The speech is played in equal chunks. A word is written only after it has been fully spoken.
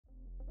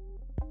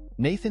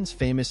Nathan's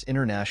famous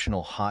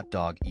international hot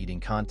dog eating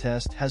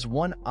contest has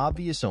one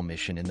obvious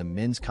omission in the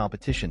men's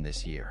competition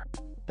this year.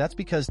 That's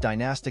because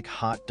dynastic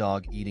hot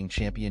dog eating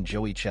champion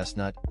Joey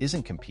Chestnut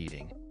isn't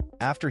competing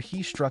after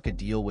he struck a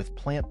deal with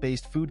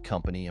plant-based food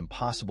company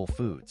Impossible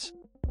Foods.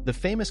 The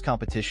famous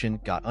competition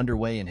got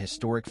underway in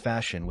historic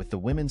fashion with the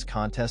women's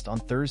contest on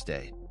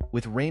Thursday,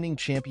 with reigning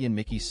champion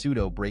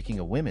Sudo breaking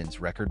a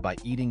women's record by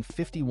eating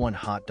 51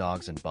 hot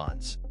dogs and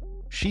buns.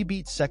 She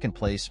beat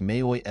second-place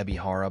Mayoy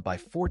Ebihara by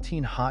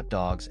 14 hot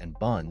dogs and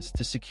buns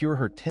to secure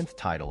her 10th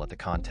title at the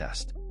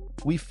contest.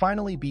 "We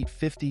finally beat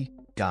 50,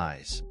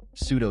 guys,"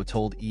 Sudo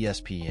told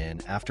ESPN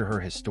after her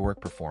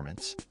historic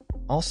performance.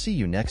 "I'll see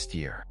you next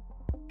year."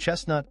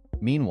 Chestnut,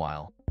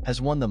 meanwhile,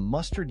 has won the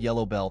mustard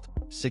yellow belt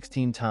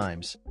 16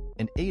 times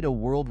and ate a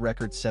world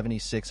record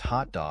 76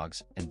 hot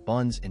dogs and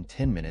buns in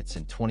 10 minutes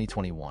in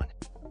 2021.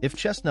 If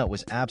Chestnut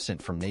was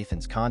absent from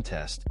Nathan's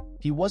contest,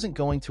 he wasn't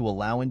going to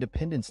allow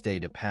Independence Day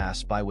to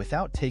pass by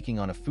without taking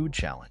on a food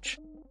challenge.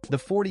 The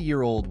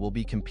 40-year-old will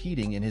be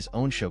competing in his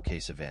own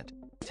showcase event,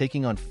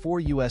 taking on 4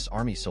 U.S.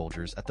 Army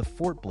soldiers at the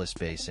Fort Bliss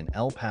base in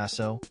El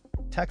Paso,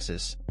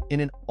 Texas, in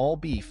an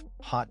all-beef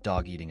hot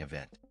dog eating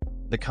event.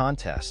 The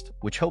contest,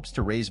 which hopes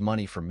to raise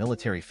money for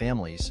military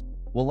families,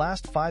 will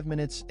last 5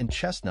 minutes, and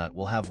Chestnut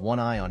will have one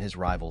eye on his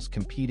rivals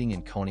competing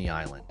in Coney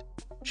Island.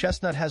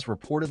 Chestnut has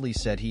reportedly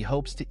said he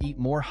hopes to eat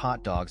more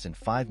hot dogs in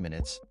 5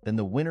 minutes than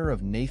the winner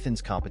of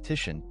Nathan's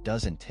competition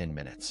does in 10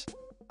 minutes.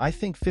 "I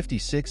think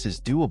 56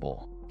 is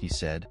doable," he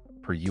said,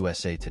 per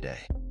USA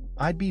Today.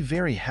 "I'd be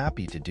very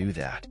happy to do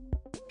that."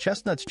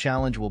 Chestnut's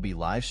challenge will be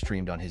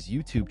live-streamed on his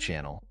YouTube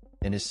channel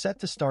and is set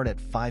to start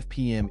at 5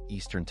 p.m.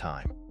 Eastern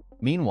Time.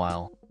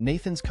 Meanwhile,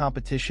 Nathan's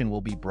competition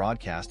will be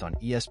broadcast on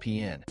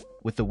ESPN,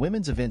 with the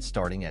women's event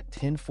starting at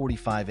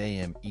 10:45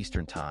 a.m.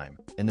 Eastern Time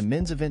and the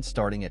men's event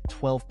starting at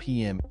 12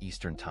 p.m.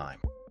 Eastern Time.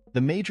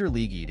 The Major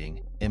League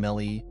Eating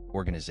 (MLE)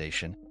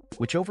 organization,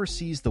 which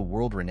oversees the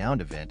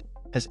world-renowned event,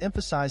 has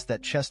emphasized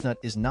that Chestnut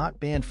is not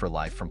banned for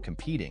life from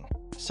competing,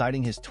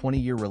 citing his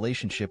 20-year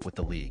relationship with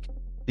the league.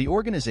 The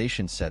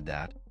organization said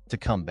that, to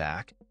come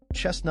back,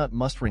 Chestnut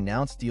must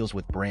renounce deals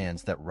with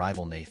brands that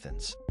rival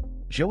Nathan's.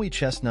 "Joey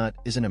Chestnut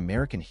is an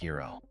American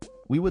hero.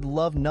 We would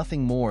love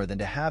nothing more than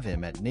to have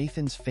him at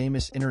Nathan's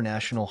famous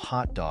international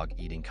hot dog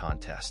eating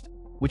contest,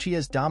 which he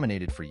has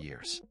dominated for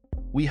years.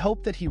 We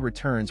hope that he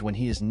returns when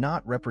he is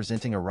not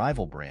representing a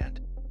rival brand,"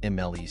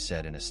 MLE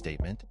said in a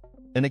statement.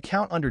 An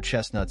account under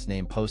Chestnut's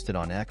name posted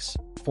on X,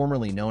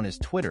 formerly known as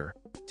Twitter,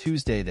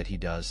 Tuesday that he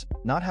does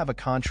not have a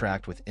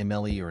contract with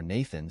MLE or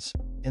Nathan's,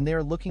 and they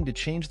are looking to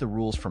change the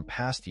rules from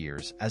past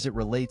years as it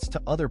relates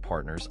to other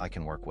partners I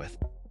can work with.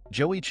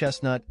 Joey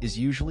Chestnut is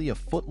usually a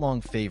foot-long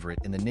favorite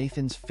in the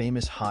Nathan's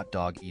famous hot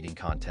dog eating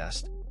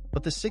contest,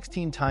 but the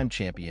 16-time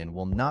champion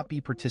will not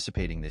be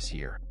participating this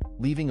year,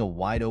 leaving a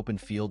wide-open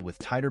field with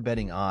tighter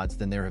betting odds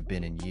than there have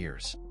been in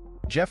years.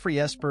 Jeffrey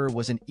Esper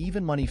was an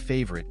even-money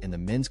favorite in the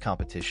men's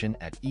competition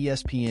at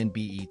ESPN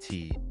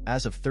BET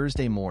as of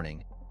Thursday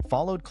morning,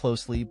 followed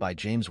closely by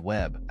James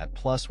Webb at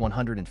plus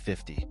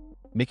 150.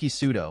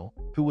 Sudo,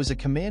 who was a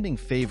commanding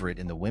favorite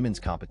in the women's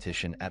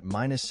competition at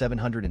minus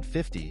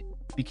 750,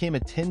 became a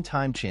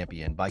 10-time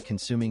champion by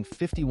consuming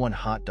 51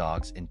 hot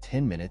dogs in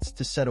 10 minutes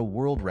to set a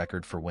world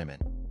record for women.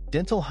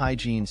 Dental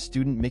hygiene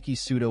student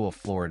Sudo of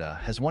Florida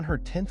has won her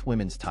 10th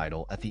women's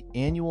title at the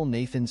annual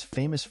Nathan's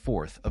famous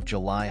 4th of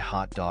July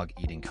hot dog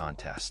eating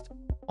contest.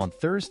 On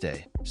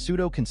Thursday,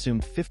 Sudo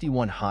consumed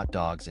 51 hot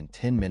dogs in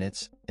 10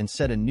 minutes and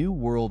set a new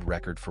world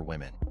record for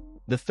women.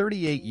 The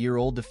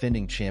 38-year-old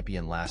defending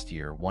champion last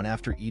year won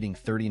after eating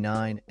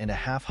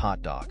 39.5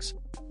 hot dogs,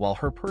 while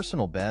her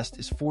personal best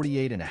is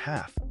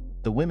 48.5,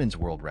 the women's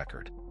world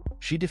record.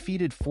 She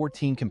defeated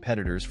 14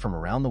 competitors from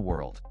around the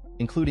world,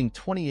 including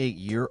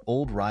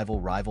 28-year-old rival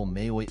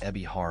Mayoy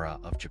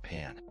Ebihara of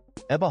Japan.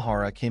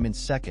 Ebihara came in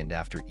second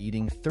after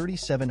eating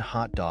 37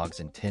 hot dogs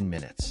in 10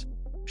 minutes.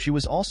 She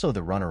was also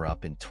the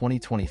runner-up in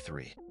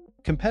 2023.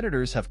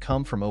 Competitors have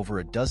come from over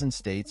a dozen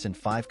states and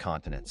 5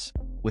 continents,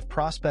 with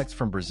prospects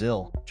from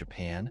Brazil,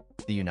 Japan,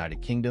 the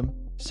United Kingdom,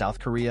 South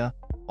Korea,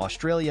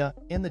 Australia,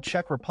 and the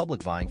Czech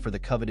Republic vying for the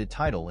coveted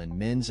title in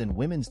men's and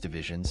women's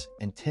divisions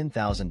and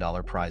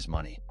 $10,000 prize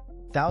money.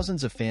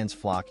 Thousands of fans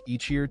flock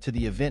each year to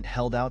the event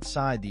held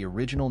outside the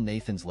original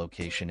Nathan's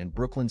location in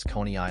Brooklyn's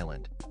Coney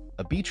Island,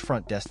 a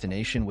beachfront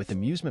destination with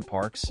amusement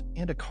parks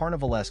and a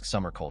carnivalesque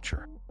summer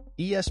culture.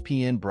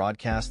 ESPN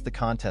broadcast the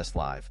contest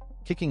live,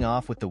 kicking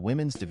off with the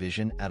women's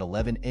division at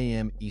 11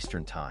 a.m.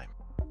 Eastern Time,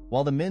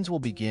 while the men's will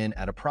begin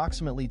at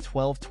approximately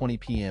 12:20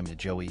 p.m. to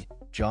Joey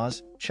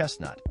 "Jaws"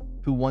 Chestnut,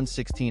 who won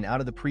 16 out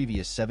of the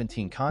previous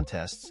 17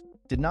 contests,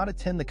 did not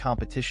attend the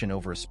competition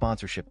over a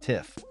sponsorship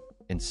tiff.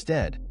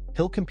 Instead,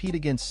 he'll compete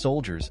against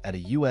soldiers at a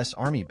U.S.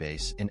 Army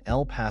base in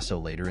El Paso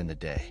later in the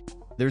day.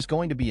 There's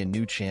going to be a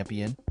new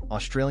champion,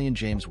 Australian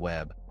James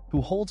Webb,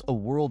 who holds a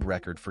world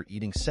record for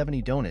eating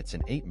 70 donuts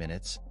in 8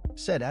 minutes,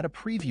 said at a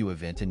preview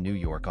event in New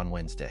York on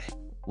Wednesday.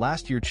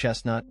 Last year,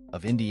 Chestnut,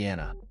 of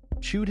Indiana,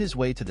 chewed his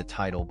way to the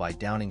title by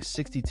downing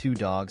 62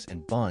 dogs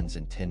and buns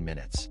in 10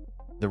 minutes.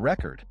 The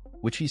record,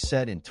 which he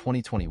set in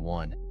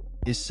 2021,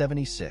 is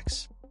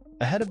 76.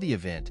 Ahead of the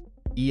event,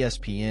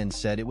 ESPN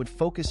said it would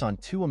focus on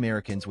two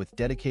Americans with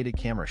dedicated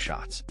camera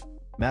shots: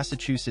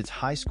 Massachusetts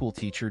high school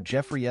teacher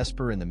Jeffrey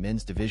Esper in the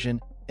men's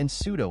division and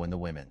Sudo in the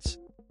women's.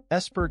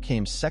 Esper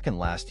came second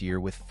last year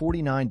with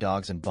 49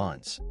 dogs and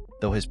buns,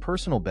 though his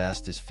personal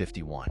best is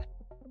 51.